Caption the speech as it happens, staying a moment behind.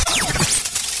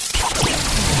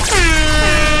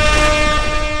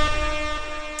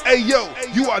Hey yo,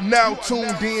 you are now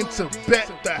tuned in to Bet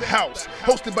the House,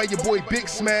 hosted by your boy Big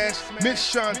Smash,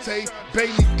 Miss Shantae,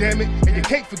 Bailey Dammit, and you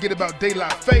can't forget about De La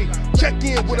Faye. Check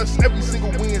in with us every single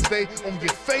Wednesday on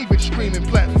your favorite streaming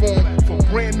platform for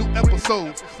brand new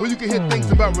episodes, where you can hear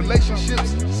things about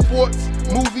relationships, sports,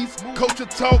 movies, culture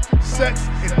talk, sex,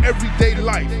 and everyday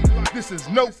life. This is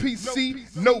no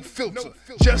PC, no filter,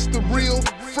 just the real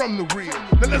from the real.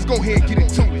 Now let's go ahead and get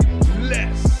into it.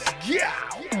 Let's go.